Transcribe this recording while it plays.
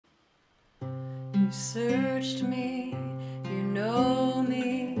You searched me, you know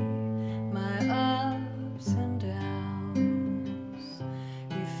me, my ups and downs.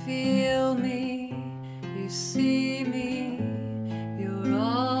 You feel me, you see me, you're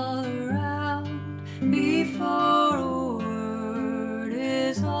all around. Before a word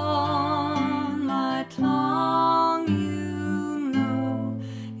is on my tongue, you know,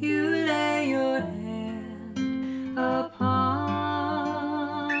 you lay your hand upon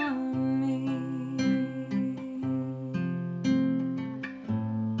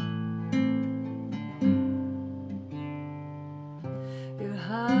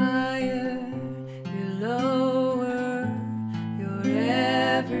higher, you're lower, you're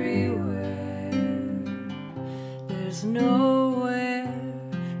everywhere. There's nowhere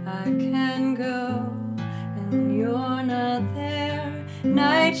I can go, and you're not there.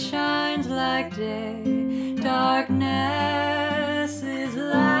 Night shines like day, darkness is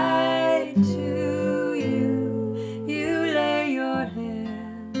light to you. You lay your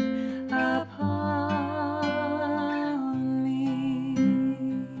hand upon me.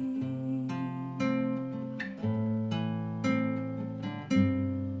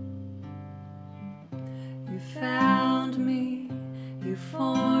 You found me, you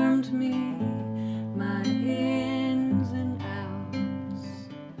formed me, my ins and outs.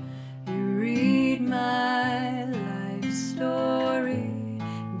 You read my life story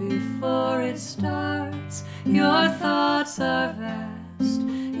before it starts. Your thoughts are vast,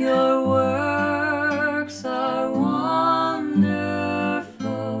 your works are wonderful.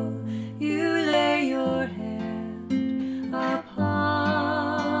 You lay your hand upon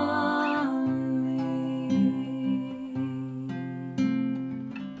me.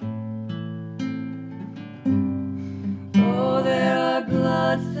 Oh, there are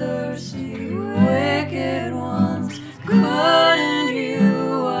bloodthirsty, wicked ones. Couldn't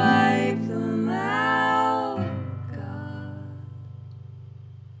you wipe them out, God?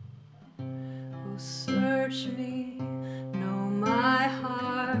 Oh, search me, know my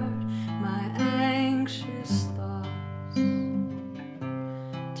heart, my anxious thoughts.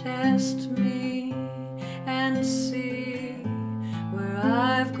 Test